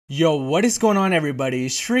Yo, what is going on everybody?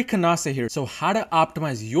 Shri Kanase here. So how to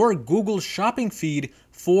optimize your Google shopping feed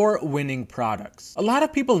for winning products. A lot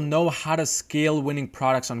of people know how to scale winning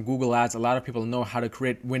products on Google Ads. A lot of people know how to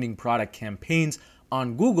create winning product campaigns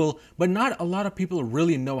on Google, but not a lot of people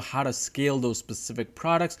really know how to scale those specific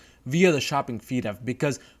products via the shopping feed app,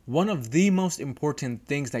 because one of the most important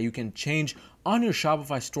things that you can change on your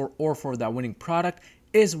Shopify store or for that winning product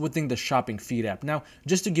is within the shopping feed app. Now,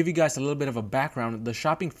 just to give you guys a little bit of a background, the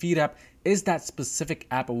shopping feed app is that specific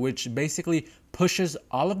app which basically pushes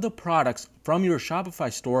all of the products from your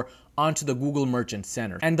Shopify store onto the Google Merchant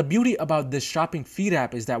Center. And the beauty about this shopping feed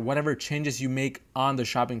app is that whatever changes you make on the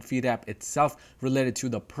shopping feed app itself related to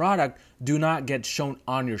the product do not get shown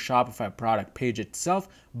on your Shopify product page itself,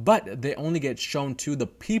 but they only get shown to the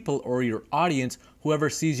people or your audience, whoever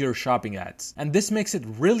sees your shopping ads. And this makes it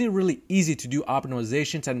really easy to do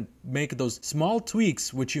optimizations and make those small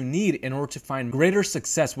tweaks which you need in order to find greater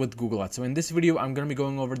success with Google Ads. So in this video, I'm going to be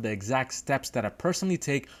going over the exact steps that I personally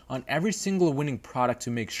take on every single winning product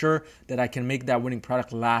to make sure that I can make that winning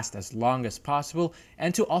product last as long as possible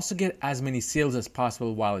and to also get as many sales as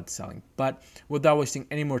possible while it's selling. But without wasting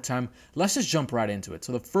any more time, let's just jump right into it.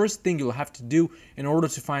 So the first thing you'll have to do in order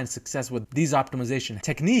to find success with these optimization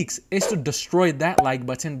techniques is to destroy that like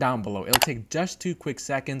button down below. It'll take just 2 quick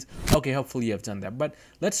seconds. Okay, hopefully you have done that. But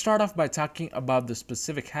let's start off by talking about the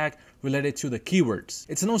specific hack related to the keywords.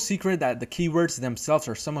 It's no secret that the keywords themselves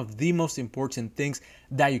are some of the most important things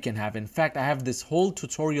that you can have. In fact, I have this whole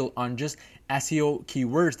tutorial on just SEO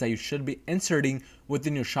keywords that you should be inserting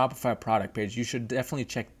within your Shopify product page. You should definitely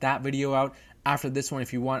check that video out after this one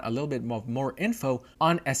if you want a little bit more info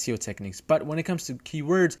on SEO techniques. But when it comes to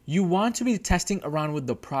keywords, you want to be testing around with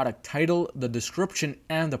the product title, the description,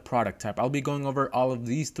 and the product type. I'll be going over all of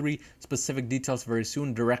these 3 specific details very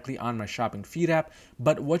soon directly on my shopping feed app.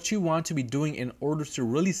 But what you want to be doing in order to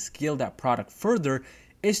really scale that product further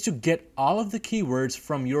is to get all of the keywords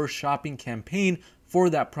from your shopping campaign for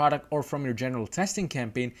that product or from your general testing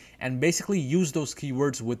campaign and basically use those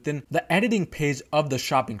keywords within the editing page of the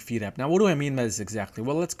shopping feed app. Now, what do I mean by this exactly?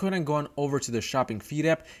 Well, let's go ahead and go on over to the shopping feed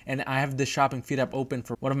app, and I have the shopping feed app open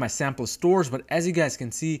for one of my sample stores. But as you guys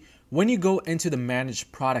can see, when you go into the manage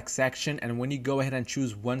product section and when you go ahead and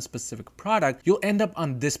choose one specific product, you'll end up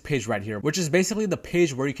on this page right here, which is basically the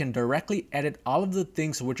page where you can directly edit all of the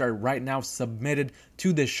things which are right now submitted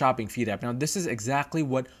to this shopping feed app. Now, this is exactly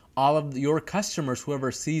what all of your customers,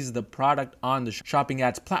 whoever sees the product on the shopping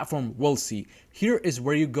ads platform, will see. Here is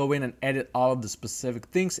where you go in and edit all of the specific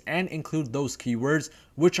things and include those keywords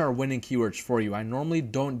which are winning keywords for you. I normally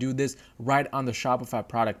don't do this right on the Shopify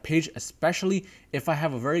product page, especially if I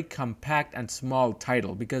have a very compact and small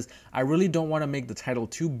title, because I really don't want to make the title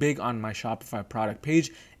too big on my Shopify product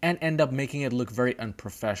page and end up making it look very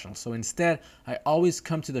unprofessional. So instead, I always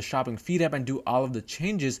come to the shopping feed app and do all of the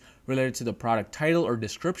changes related to the product title or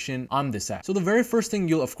description on this app. So the very first thing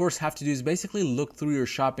you'll of course have to do is basically look through your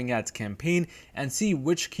shopping ads campaign and see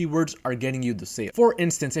which keywords are getting you the sale. For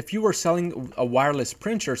instance, if you were selling a wireless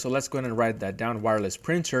printer, so let's go ahead and write that down, wireless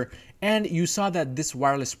printer, and you saw that this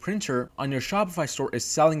wireless printer on your Shopify store is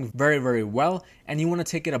selling very well, and you want to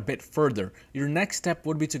take it a bit further, your next step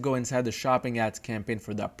would be to go inside the shopping ads campaign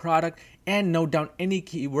for that product and note down any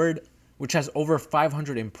keyword which has over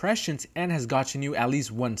 500 impressions and has gotten you at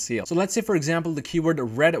least 1 sale. So let's say, for example, the keyword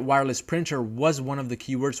red wireless printer was one of the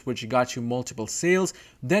keywords which got you multiple sales.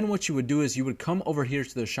 Then what you would do is you would come over here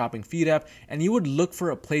to the shopping feed app and you would look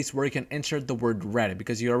for a place where you can insert the word red,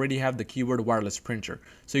 because you already have the keyword wireless printer.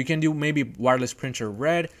 So you can do maybe wireless printer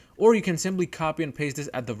red, or you can simply copy and paste this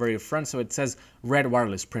at the very front so it says red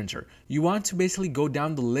wireless printer. You want to basically go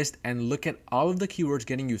down the list and look at all of the keywords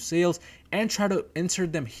getting you sales and try to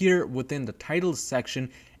insert them here within the titles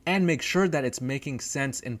section and make sure that it's making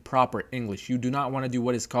sense in proper English. You do not want to do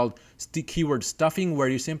what is called keyword stuffing, where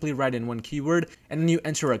you simply write in one keyword and then you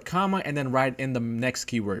enter a comma and then write in the next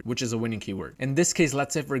keyword, which is a winning keyword. In this case,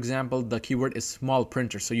 let's say, for example, the keyword is small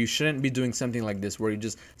printer. So you shouldn't be doing something like this where you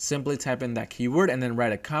just simply type in that keyword and then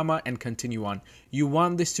write a comma and continue on. You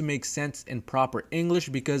want this to make sense in proper English,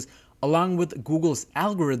 because along with Google's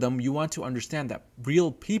algorithm, you want to understand that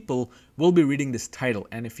real people will be reading this title.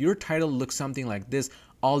 And if your title looks something like this,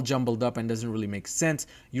 all jumbled up and doesn't really make sense,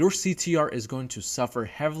 your CTR is going to suffer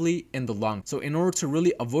heavily in the long. So in order to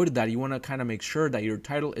really avoid that, you want to kind of make sure that your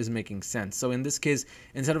title is making sense. So in this case,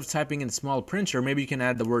 instead of typing in small printer, maybe you can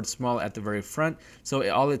add the word small at the very front. So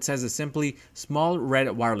all it says is simply small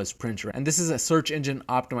red wireless printer. And this is a search engine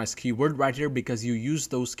optimized keyword right here, because you use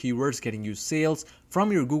those keywords getting you sales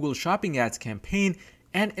from your Google Shopping Ads campaign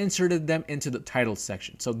and inserted them into the title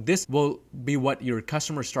section. So this will be what your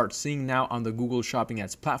customers start seeing now on the Google Shopping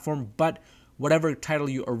Ads platform, but whatever title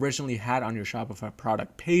you originally had on your Shopify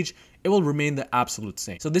product page, it will remain the absolute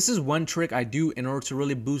same. So this is one trick I do in order to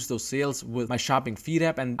really boost those sales with my shopping feed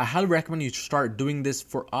app, and I highly recommend you start doing this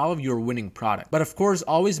for all of your winning products. But of course,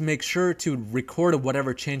 always make sure to record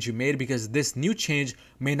whatever change you made, because this new change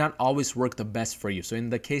may not always work the best for you. So in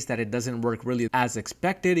the case that it doesn't work really as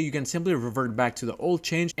expected, you can simply revert back to the old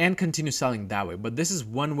change and continue selling that way. But this is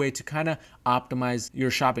one way to kind of optimize your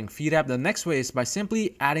shopping feed app. The next way is by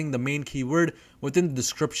simply adding the main keyword within the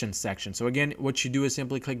description section. So again, what you do is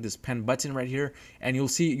simply click this pen button right here and you'll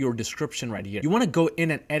see your description right here. You want to go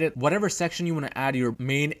in and edit whatever section you want to add your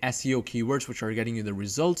main SEO keywords, which are getting you the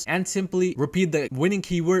results, and simply repeat the winning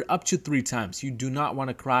keyword up to 3 times. You do not want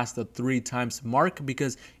to cross the 3 times mark,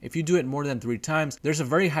 because if you do it more than 3 times, there's a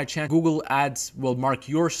very high chance Google Ads will mark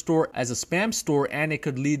your store as a spam store, and it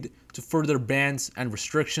could lead to further bans and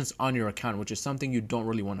restrictions on your account, which is something you don't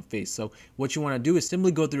really want to face. So what you want to do is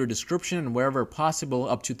simply go through your description, and wherever possible,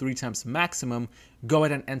 up to 3 times maximum, go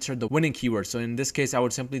ahead and enter the winning keyword. So in this case, I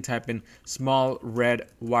would simply type in small red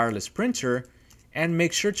wireless printer, and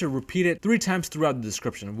make sure to repeat it 3 times throughout the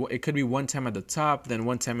description. It could be 1 time at the top, then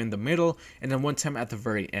 1 time in the middle, and then 1 time at the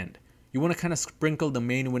very end. You want to kind of sprinkle the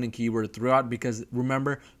main winning keyword throughout, because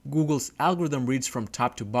remember, Google's algorithm reads from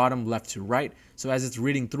top to bottom, left to right. So as it's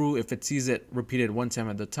reading through, if it sees it repeated 1 time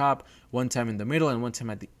at the top, 1 time in the middle, and 1 time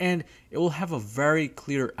at the end, it will have a very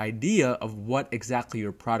clear idea of what exactly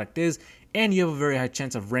your product is, and you have a very high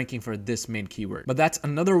chance of ranking for this main keyword. But that's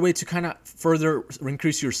another way to kind of further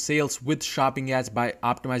increase your sales with shopping ads, by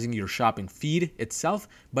optimizing your shopping feed itself.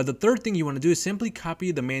 But the third thing you want to do is simply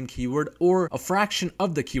copy the main keyword or a fraction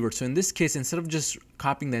of the keyword. So in this case, instead of just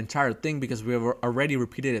copying the entire thing, because we have already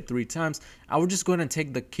repeated it 3 times, I would just go ahead and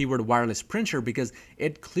take the keyword wireless printer, because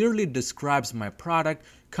it clearly describes my product.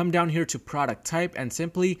 Come down here to product type and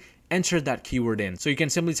simply enter that keyword in. So you can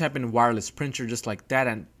simply type in wireless printer just like that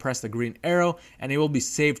and press the green arrow, and it will be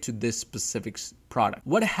saved to this specific product.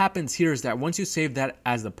 What happens here is that once you save that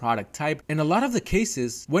as the product type, in a lot of the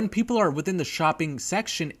cases, when people are within the shopping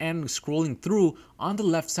section and scrolling through, on the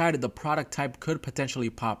left side, the product type could potentially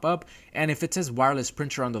pop up. And if it says wireless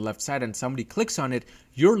printer on the left side and somebody clicks on it,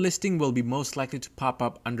 your listing will be most likely to pop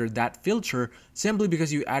up under that filter, simply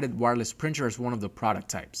because you added wireless printer as one of the product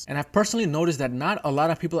types. And I've personally noticed that not a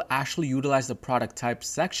lot of people actually utilize the product type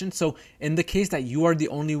section. So in the case that you are the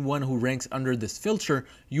only one who ranks under this filter,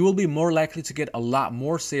 you will be more likely to get a lot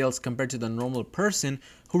more sales compared to the normal person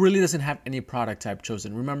who really doesn't have any product type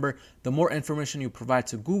chosen. Remember, the more information you provide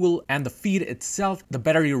to Google and the feed itself, the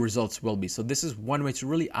better your results will be. So this is one way to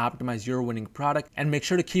really optimize your winning product and make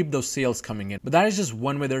sure to keep those sales coming in. But that is just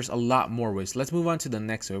one way. There's a lot more ways. Let's move on to the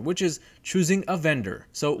next way, which is choosing a vendor.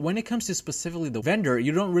 So when it comes to specifically the vendor,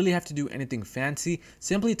 you don't really have to do anything fancy.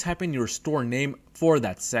 Simply type in your store name for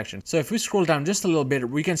that section. So if we scroll down just a little bit,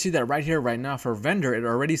 we can see that right here, right now for vendor, it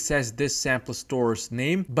already says this sample store's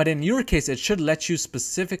name. But in your case, it should let you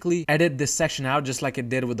specifically edit this section out, just like it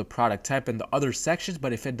did with the product type and the other sections.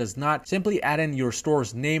 But if it does not, simply add in your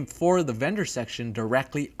store's name for the vendor section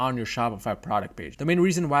directly on your Shopify product page. The main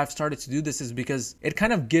reason why I've started to do this is because it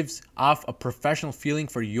kind of gives off a professional feeling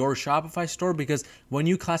for your Shopify store, because when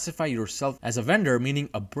you classify yourself as a vendor, meaning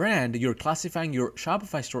a brand, you're classifying your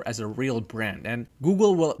Shopify store as a real brand. And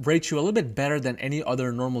Google will rate you a little bit better than any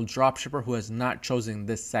other normal dropshipper who has not chosen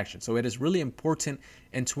this section. So it is really important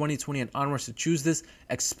in 2020 and onwards to choose this,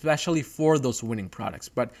 especially for those winning products.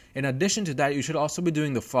 But in addition to that, you should also be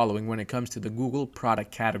doing the following when it comes to the Google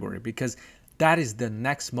product category, because that is the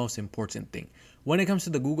next most important thing. When it comes to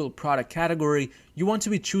the Google product category, you want to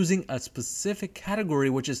be choosing a specific category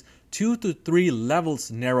which is 2 to 3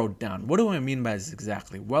 levels narrowed down. What do I mean by this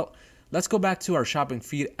exactly? Well, let's go back to our shopping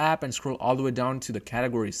feed app and scroll all the way down to the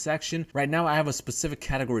category section. Right now, I have a specific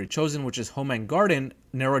category chosen, which is home and garden,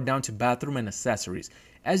 narrowed down to bathroom and accessories.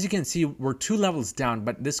 As you can see, we're 2 levels down,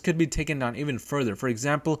 but this could be taken down even further. For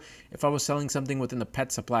example, if I was selling something within the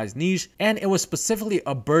pet supplies niche and it was specifically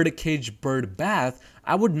a bird cage, bird bath,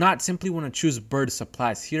 I would not simply want to choose bird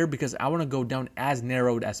supplies here, because I want to go down as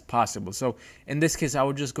narrowed as possible. So in this case, I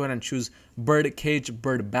would just go ahead and choose bird cage,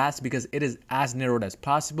 bird baths, because it is as narrowed as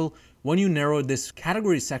possible. When you narrow this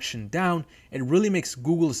category section down, it really makes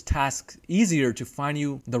Google's task easier to find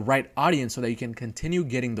you the right audience so that you can continue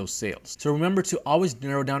getting those sales. So remember to always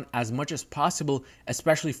narrow down as much as possible,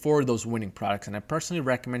 especially for those winning products. And I personally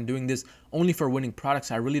recommend doing this only for winning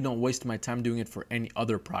products. I really don't waste my time doing it for any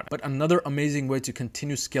other product. But another amazing way to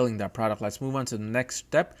continue scaling that product, let's move on to the next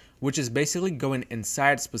step, which is basically going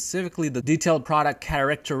inside specifically the detailed product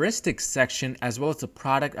characteristics section, as well as the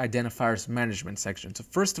product identifiers management section. So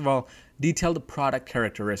first of all, detailed product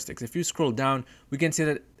characteristics. If you scroll down, we can see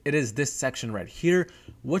that it is this section right here.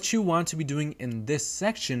 What you want to be doing in this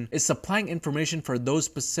section is supplying information for those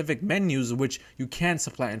specific menus which you can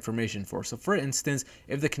supply information for. So for instance,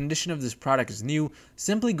 if the condition of this product is new,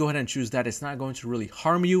 simply go ahead and choose that. It's not going to really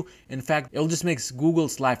harm you. In fact, it'll just make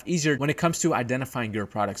Google's life easier when it comes to identifying your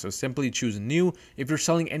product. So simply choose new. If you're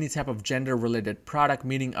selling any type of gender related product,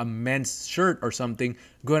 meaning a men's shirt or something,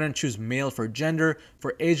 go ahead and choose male for gender.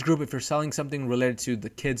 For age group, if you're selling something related to the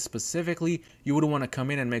kids specifically, you would want to come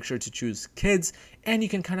in and make sure to choose kids. And you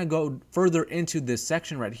can kind of go further into this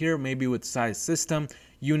section right here, maybe with size system,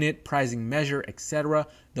 unit, pricing measure, etc.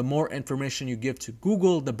 The more information you give to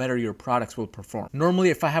Google, the better your products will perform.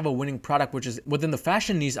 Normally, if I have a winning product which is within the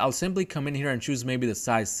fashion niche, I'll simply come in here and choose maybe the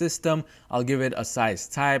size system. I'll give it a size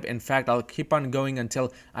type. In fact, I'll keep on going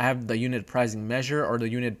until I have the unit pricing measure or the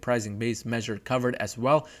unit pricing base measure covered as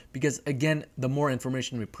well, because again, the more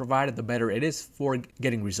information we provide, the better it is for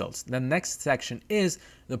getting results. The next section is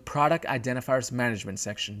the product identifiers management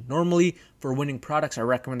section. Normally, for winning products, I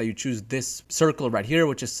recommend that you choose this circle right here,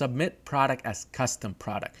 which is submit product as custom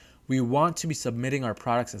product. We want to be submitting our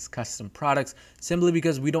products as custom products simply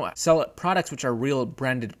because we don't sell products which are real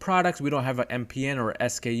branded products. We don't have an MPN or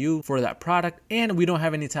SKU for that product, and we don't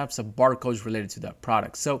have any types of barcodes related to that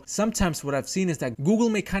product. So sometimes what I've seen is that Google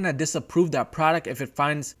may kind of disapprove that product if it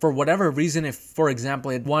finds, for whatever reason, if for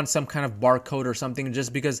example it wants some kind of barcode or something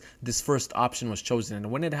just because this first option was chosen. And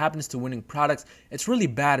when it happens to winning products, it's really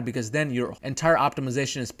bad because then your entire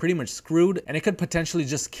optimization is pretty much screwed and it could potentially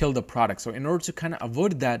just kill the product. So in order to kind of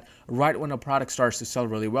avoid that, right when a product starts to sell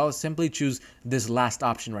really well, simply choose this last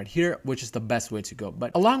option right here, which is the best way to go.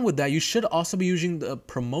 But along with that, you should also be using the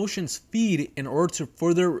promotions feed in order to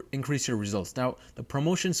further increase your results. Now, the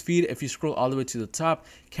promotions feed, if you scroll all the way to the top,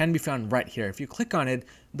 can be found right here. If you click on it,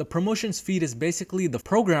 the promotions feed is basically the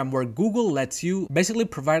program where Google lets you basically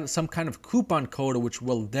provide some kind of coupon code which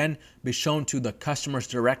will then be shown to the customers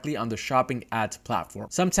directly on the shopping ads platform.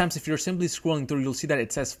 Sometimes if you're simply scrolling through, you'll see that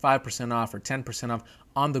it says 5% off or 10% off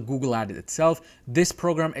on the Google ad itself. This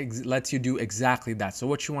program lets you do exactly that. So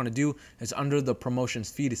what you want to do is under the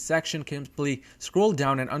promotions feed section, simply scroll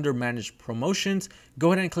down and under manage promotions,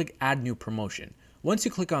 go ahead and click add new promotion. Once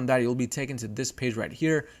you click on that, you'll be taken to this page right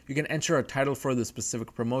here. You can enter a title for the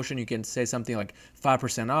specific promotion. You can say something like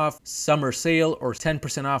 5% off, summer sale, or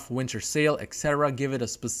 10% off winter sale, etc. Give it a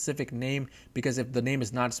specific name, because if the name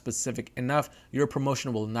is not specific enough, your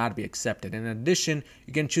promotion will not be accepted. In addition,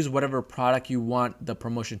 you can choose whatever product you want the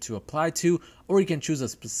promotion to apply to, or you can choose a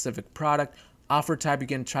specific product. Offer type, you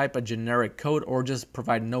can type a generic code or just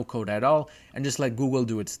provide no code at all and just let Google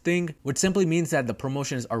do its thing, which simply means that the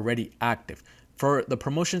promotion is already active. For the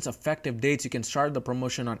promotion's effective dates, you can start the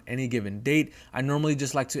promotion on any given date. I normally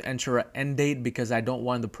just like to enter an end date because I don't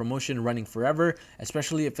want the promotion running forever,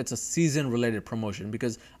 especially if it's a season related promotion,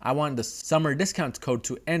 because I want the summer discount code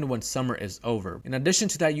to end when summer is over. In addition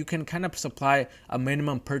to that, you can kind of supply a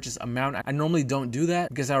minimum purchase amount. I normally don't do that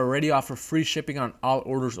because I already offer free shipping on all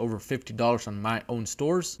orders over $50 on my own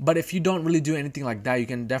stores. But if you don't really do anything like that, you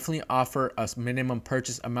can definitely offer a minimum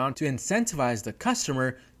purchase amount to incentivize the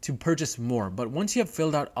customer to purchase more. But once you have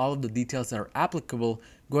filled out all of the details that are applicable,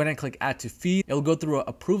 go ahead and click add to feed. It'll go through an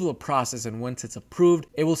approval process, and once it's approved,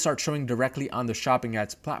 it will start showing directly on the shopping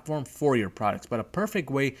ads platform for your products. But a perfect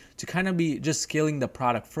way to kind of be just scaling the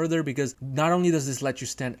product further, because not only does this let you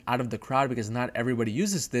stand out of the crowd because not everybody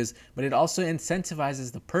uses this, but it also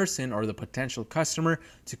incentivizes the person or the potential customer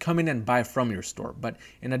to come in and buy from your store. But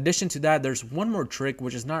in addition to that, there's one more trick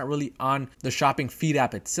which is not really on the shopping feed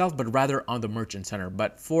app itself, but rather on the merchant center.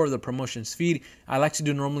 But for the promotions feed, I like to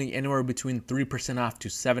do normally anywhere between 3% off to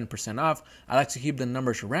 7% off. I like to keep the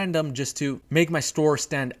numbers random just to make my store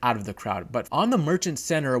stand out of the crowd. But on the merchant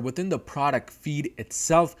center within the product feed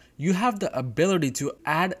itself, you have the ability to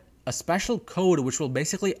add a special code which will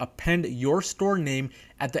basically append your store name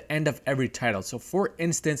at the end of every title. So for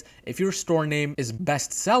instance, if your store name is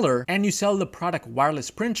bestseller and you sell the product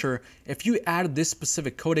wireless printer, if you add this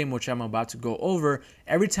specific code name, which I'm about to go over,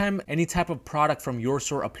 every time any type of product from your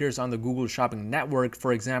store appears on the Google Shopping Network,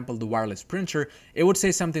 for example, the wireless printer, it would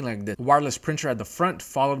say something like this: wireless printer at the front,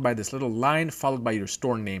 followed by this little line, followed by your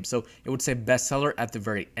store name. So it would say bestseller at the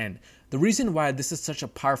very end. The reason why this is such a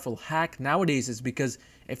powerful hack nowadays is because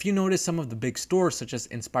if you notice some of the big stores such as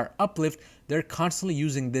Inspire Uplift, they're constantly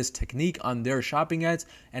using this technique on their shopping ads.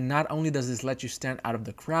 And not only does this let you stand out of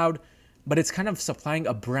the crowd, but it's kind of supplying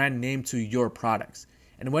a brand name to your products.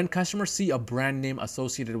 And when customers see a brand name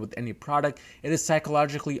associated with any product, it is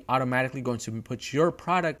psychologically automatically going to put your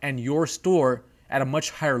product and your store at a much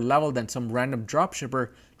higher level than some random dropshipper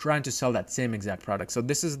trying to sell that same exact product. So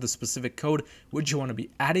this is the specific code which you want to be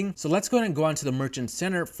adding. So let's go ahead and go onto the Merchant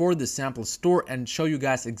Center for the sample store and show you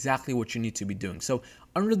guys exactly what you need to be doing. So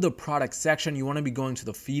under the product section, you want to be going to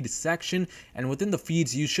the feed section, and within the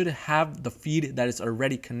feeds, you should have the feed that is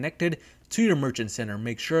already connected to your Merchant Center.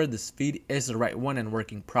 Make sure this feed is the right one and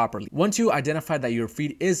working properly. Once you identify that your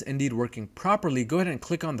feed is indeed working properly, go ahead and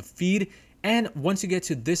click on the feed. And once you get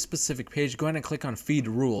to this specific page, go ahead and click on feed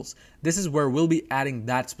rules. This is where we'll be adding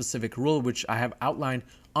that specific rule, which I have outlined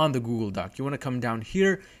on the Google Doc. You want to come down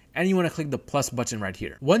here and you want to click the plus button right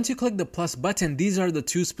here. Once you click the plus button, these are the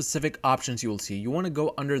two specific options you will see. You want to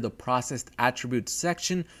go under the processed attributes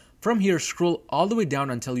section. From here, scroll all the way down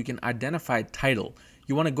until you can identify title.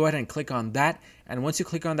 You want to go ahead and click on that. And once you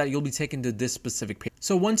click on that, you'll be taken to this specific page.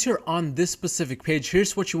 So once you're on this specific page,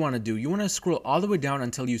 here's what you want to do. You want to scroll all the way down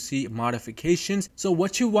until you see modifications. So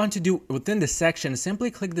what you want to do within this section,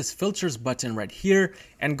 simply click this filters button right here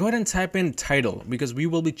and go ahead and type in title, because we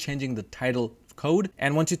will be changing the title code.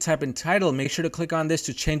 And once you type in title, make sure to click on this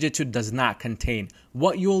to change it to does not contain.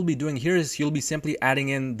 What you will be doing here is you'll be simply adding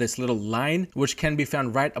in this little line, which can be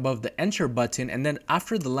found right above the enter button. And then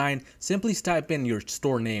after the line, simply type in your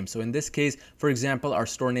store name. So in this case, for example, our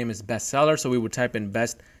store name is bestseller. So we would type in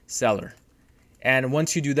bestseller. And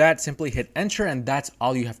once you do that, simply hit enter, and that's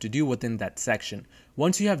all you have to do within that section.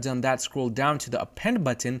 Once you have done that, scroll down to the append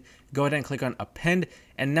button, go ahead and click on append.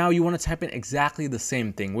 And now you want to type in exactly the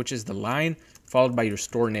same thing, which is the line followed by your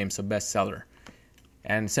store name, so bestseller.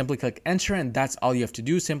 And simply click enter, and that's all you have to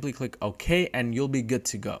do. Simply click OK and you'll be good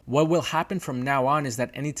to go. What will happen from now on is that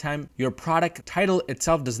anytime your product title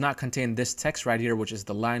itself does not contain this text right here, which is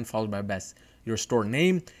the line followed by your store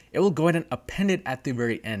name, it will go ahead and append it at the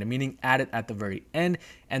very end, meaning add it at the very end.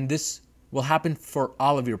 And this will happen for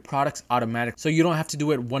all of your products automatically, so you don't have to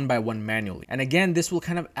do it one by one manually. And again, this will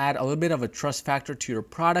kind of add a little bit of a trust factor to your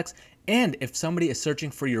products. And if somebody is searching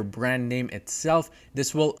for your brand name itself,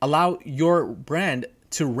 this will allow your brand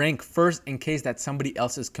to rank first in case that somebody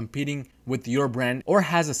else is competing with your brand or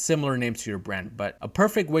has a similar name to your brand. But a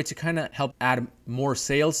perfect way to kind of help add more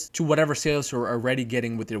sales to whatever sales you're already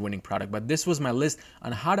getting with your winning product. But this was my list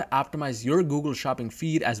on how to optimize your Google shopping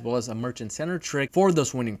feed as well as a Merchant Center trick for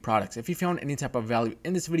those winning products. If you found any type of value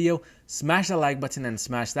in this video, smash that like button and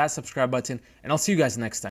smash that subscribe button, and I'll see you guys next time.